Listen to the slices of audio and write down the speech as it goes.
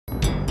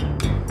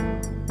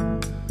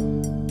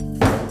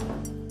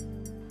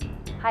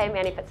Hi, I'm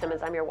Annie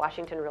Fitzsimmons. I'm your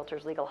Washington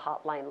Realtors legal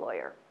hotline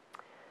lawyer.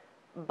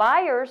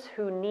 Buyers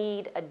who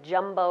need a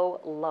jumbo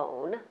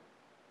loan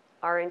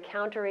are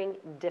encountering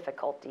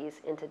difficulties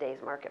in today's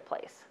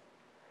marketplace.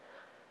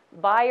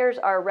 Buyers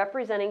are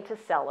representing to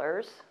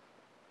sellers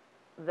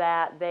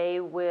that they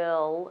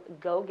will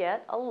go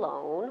get a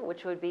loan,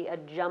 which would be a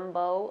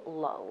jumbo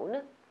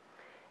loan,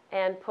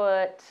 and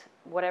put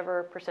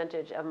whatever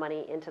percentage of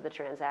money into the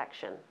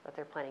transaction that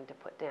they're planning to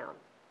put down.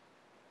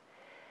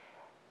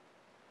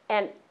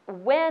 And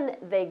when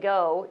they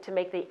go to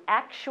make the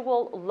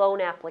actual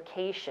loan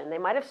application, they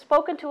might have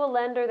spoken to a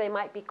lender, they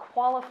might be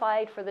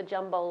qualified for the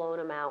jumbo loan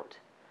amount.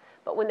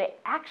 But when they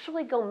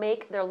actually go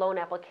make their loan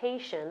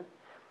application,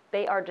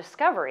 they are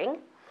discovering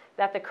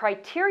that the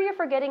criteria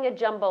for getting a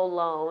jumbo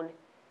loan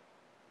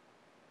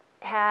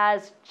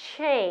has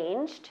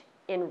changed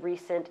in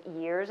recent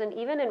years and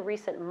even in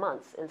recent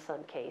months in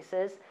some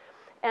cases.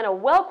 And a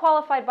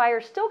well-qualified buyer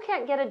still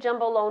can't get a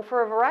jumbo loan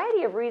for a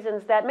variety of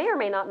reasons that may or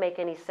may not make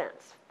any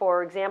sense.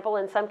 For example,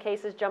 in some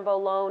cases, jumbo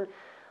loan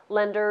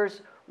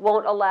lenders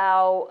won't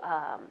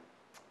allow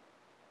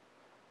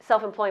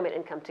self-employment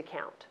income to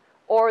count,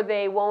 or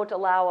they won't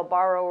allow a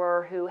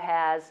borrower who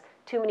has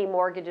too many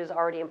mortgages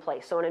already in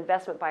place. So an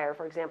investment buyer,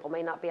 for example,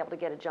 may not be able to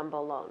get a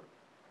jumbo loan.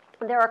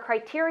 And there are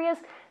criteria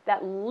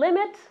that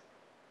limit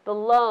the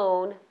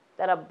loan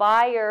that a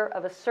buyer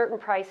of a certain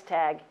price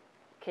tag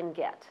can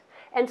get.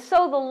 And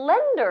so the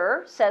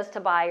lender says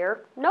to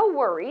buyer, no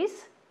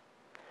worries,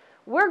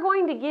 we're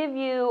going to give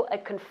you a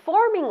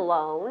conforming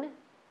loan,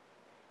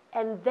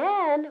 and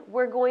then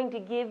we're going to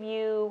give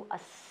you a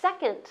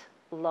second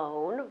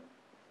loan,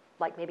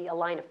 like maybe a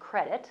line of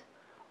credit,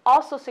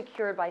 also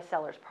secured by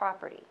seller's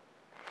property.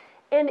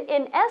 And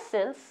in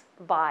essence,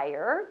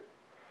 buyer,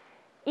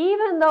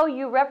 even though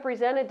you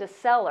represented to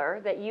seller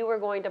that you were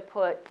going to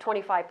put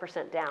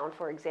 25% down,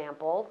 for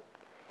example,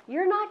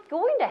 you're not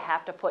going to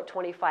have to put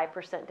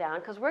 25% down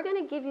because we're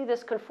going to give you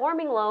this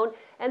conforming loan,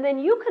 and then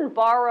you can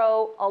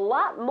borrow a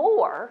lot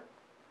more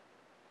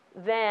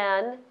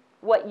than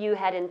what you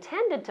had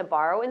intended to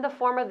borrow in the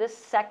form of this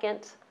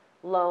second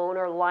loan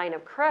or line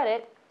of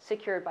credit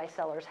secured by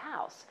seller's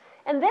house.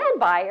 And then,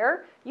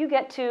 buyer, you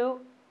get to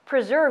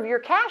preserve your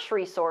cash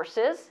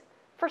resources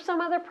for some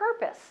other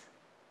purpose.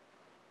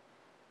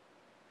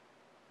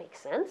 Makes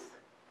sense?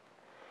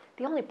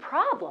 The only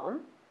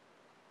problem,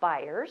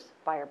 buyers,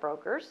 buyer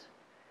brokers,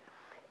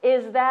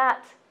 is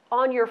that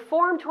on your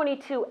Form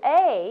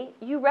 22A,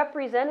 you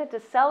represented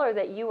to seller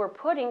that you were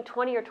putting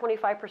 20 or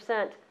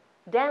 25%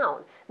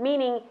 down,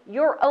 meaning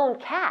your own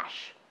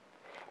cash.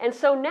 And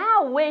so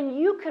now when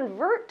you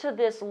convert to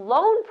this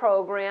loan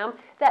program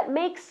that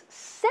makes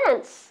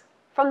sense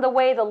from the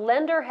way the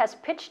lender has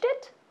pitched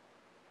it,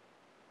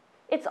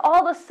 it's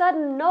all of a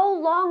sudden no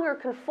longer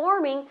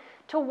conforming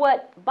to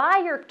what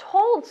buyer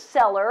told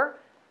seller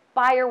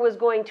buyer was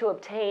going to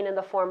obtain in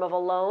the form of a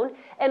loan.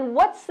 And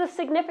what's the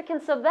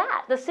significance of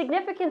that? The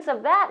significance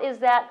of that is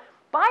that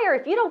buyer,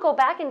 if you don't go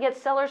back and get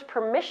seller's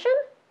permission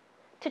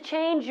to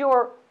change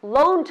your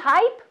loan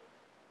type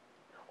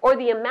or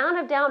the amount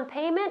of down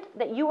payment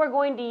that you are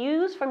going to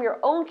use from your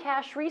own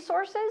cash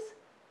resources,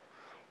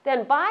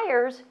 then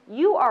buyers,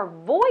 you are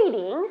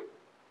voiding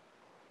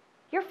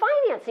your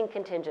financing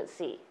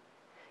contingency.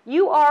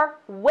 You are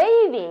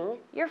waiving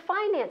your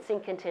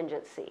financing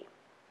contingency.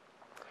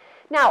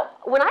 Now,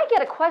 when I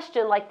get a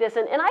question like this,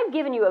 and I've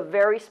given you a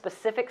very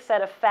specific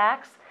set of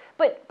facts,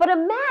 but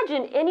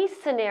imagine any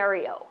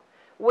scenario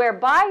where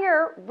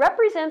buyer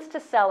represents to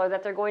seller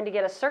that they're going to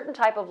get a certain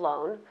type of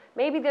loan.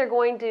 Maybe they're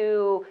going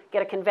to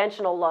get a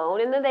conventional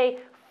loan, and then they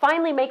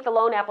finally make the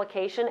loan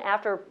application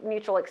after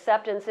mutual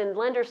acceptance, and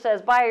lender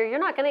says, buyer, you're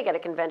not going to get a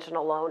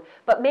conventional loan,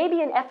 but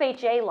maybe an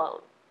FHA loan.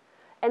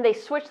 And they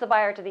switch the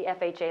buyer to the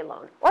FHA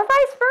loan. Or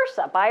vice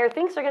versa. Buyer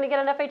thinks they're going to get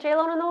an FHA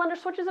loan, and the lender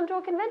switches them to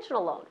a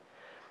conventional loan.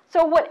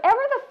 So whatever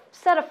the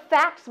set of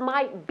facts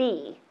might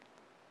be,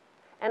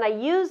 and I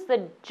use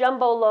the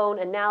jumbo loan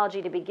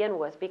analogy to begin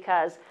with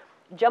because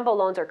jumbo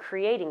loans are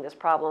creating this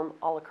problem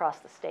all across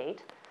the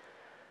state.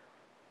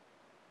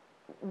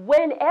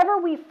 Whenever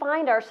we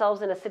find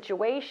ourselves in a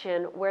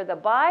situation where the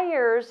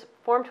buyer's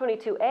Form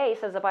 22A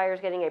says the buyer is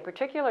getting a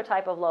particular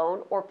type of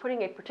loan or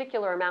putting a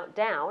particular amount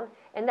down,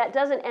 and that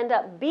doesn't end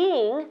up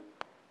being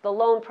the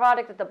loan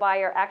product that the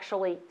buyer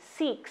actually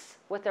seeks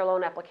with their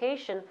loan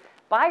application,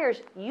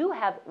 buyers, you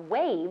have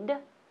waived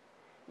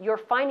your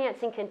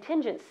financing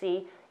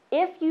contingency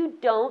if you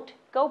don't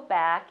go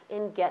back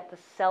and get the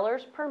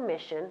seller's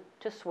permission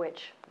to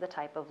switch the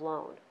type of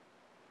loan.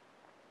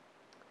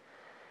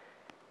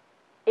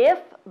 If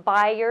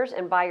buyers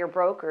and buyer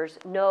brokers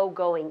know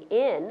going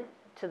in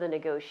to the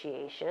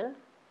negotiation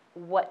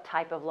what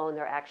type of loan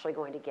they're actually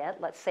going to get,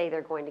 let's say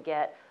they're going to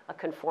get a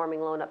conforming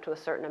loan up to a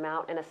certain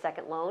amount and a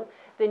second loan,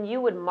 then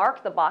you would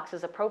mark the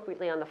boxes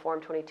appropriately on the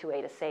Form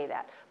 22A to say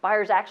that.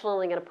 Buyer's actually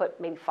only going to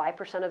put maybe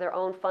 5% of their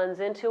own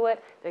funds into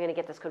it. They're going to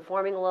get this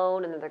conforming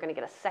loan, and then they're going to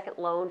get a second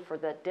loan for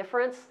the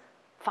difference.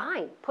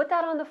 Fine. Put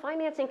that on the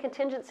financing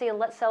contingency and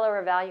let seller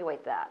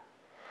evaluate that.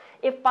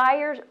 If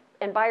buyers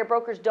and buyer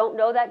brokers don't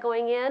know that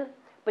going in,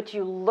 but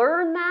you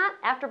learn that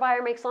after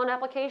buyer makes loan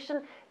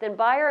application, then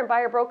buyer and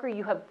buyer broker,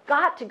 you have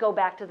got to go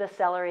back to the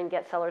seller and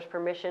get seller's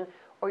permission,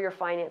 or your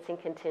financing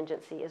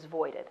contingency is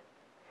voided.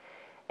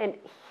 And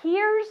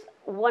here's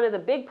one of the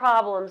big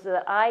problems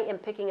that I am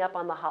picking up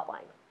on the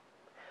hotline.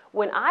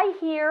 When I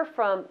hear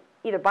from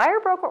either buyer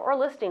broker or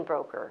listing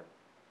broker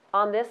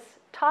on this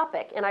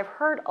topic, and I've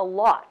heard a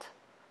lot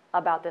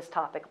about this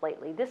topic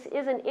lately, this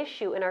is an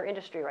issue in our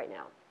industry right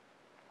now.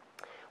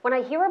 When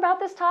I hear about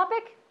this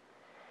topic,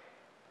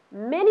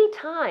 many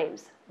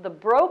times the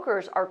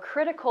brokers are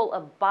critical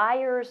of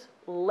buyer's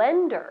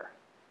lender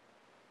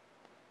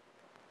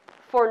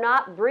for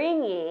not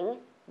bringing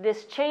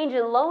this change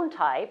in loan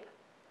type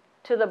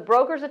to the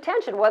broker's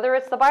attention, whether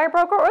it's the buyer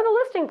broker or the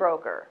listing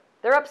broker.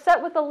 They're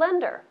upset with the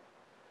lender.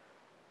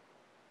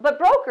 But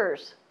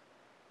brokers,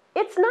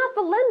 it's not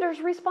the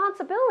lender's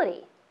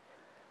responsibility.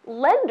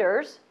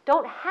 Lenders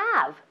don't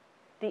have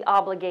the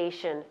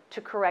obligation to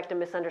correct a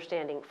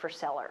misunderstanding for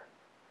seller.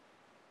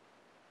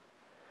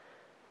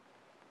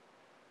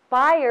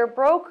 Buyer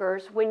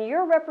brokers, when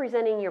you're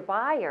representing your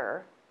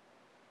buyer,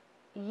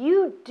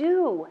 you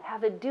do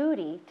have a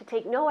duty to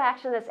take no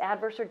action that's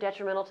adverse or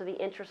detrimental to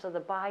the interests of the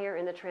buyer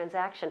in the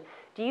transaction.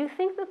 Do you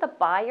think that the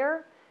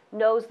buyer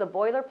knows the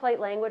boilerplate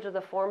language of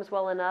the forms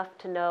well enough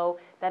to know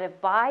that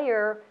if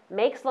buyer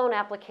makes loan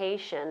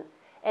application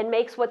and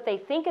makes what they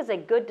think is a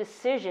good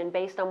decision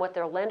based on what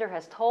their lender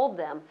has told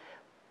them,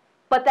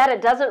 but that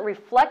it doesn't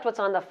reflect what's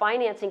on the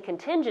financing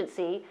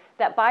contingency,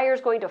 that buyer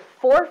is going to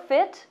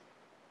forfeit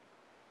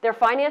their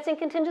financing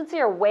contingency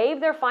or waive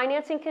their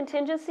financing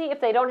contingency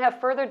if they don't have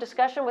further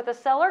discussion with the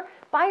seller?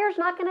 Buyer's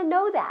not going to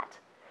know that.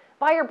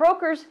 Buyer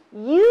brokers,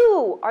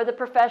 you are the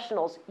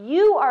professionals.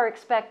 You are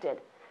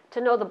expected to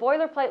know the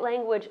boilerplate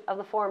language of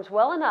the forms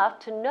well enough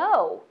to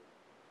know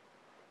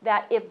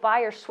that if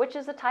buyer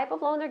switches the type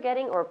of loan they're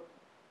getting or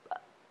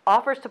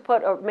offers to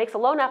put or makes a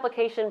loan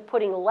application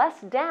putting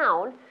less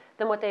down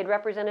than what they had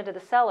represented to the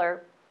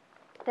seller,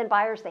 then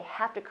buyers, they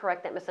have to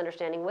correct that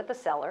misunderstanding with the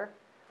seller,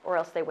 or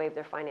else they waive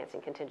their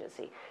financing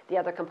contingency. The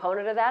other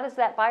component of that is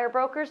that buyer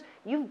brokers,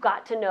 you've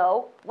got to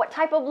know what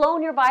type of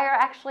loan your buyer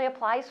actually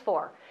applies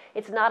for.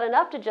 It's not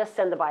enough to just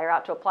send the buyer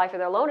out to apply for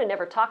their loan and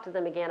never talk to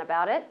them again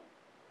about it.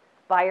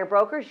 Buyer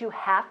brokers, you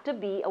have to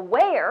be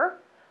aware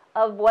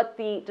of what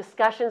the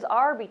discussions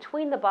are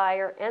between the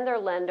buyer and their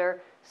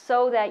lender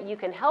so that you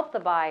can help the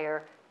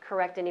buyer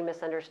correct any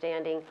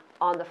misunderstanding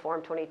on the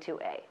Form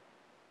 22A.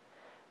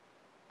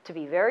 To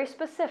be very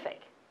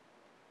specific,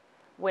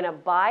 when a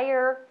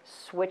buyer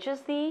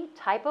switches the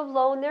type of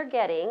loan they're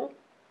getting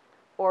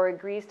or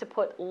agrees to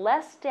put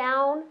less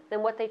down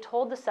than what they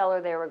told the seller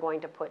they were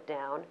going to put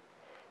down,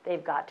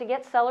 they've got to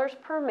get seller's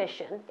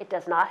permission. It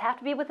does not have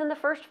to be within the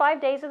first 5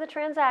 days of the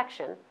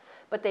transaction,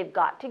 but they've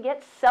got to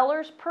get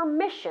seller's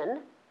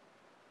permission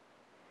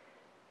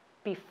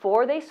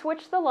before they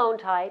switch the loan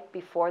type,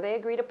 before they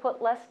agree to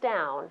put less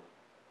down,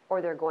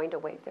 or they're going to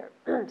waive their,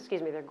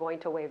 they're going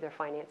to waive their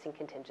financing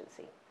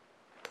contingency.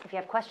 If you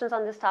have questions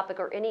on this topic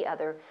or any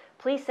other,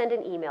 please send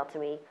an email to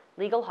me,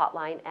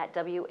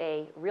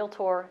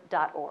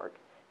 legalhotline@warealtor.org.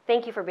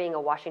 Thank you for being a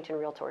Washington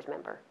Realtors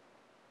member.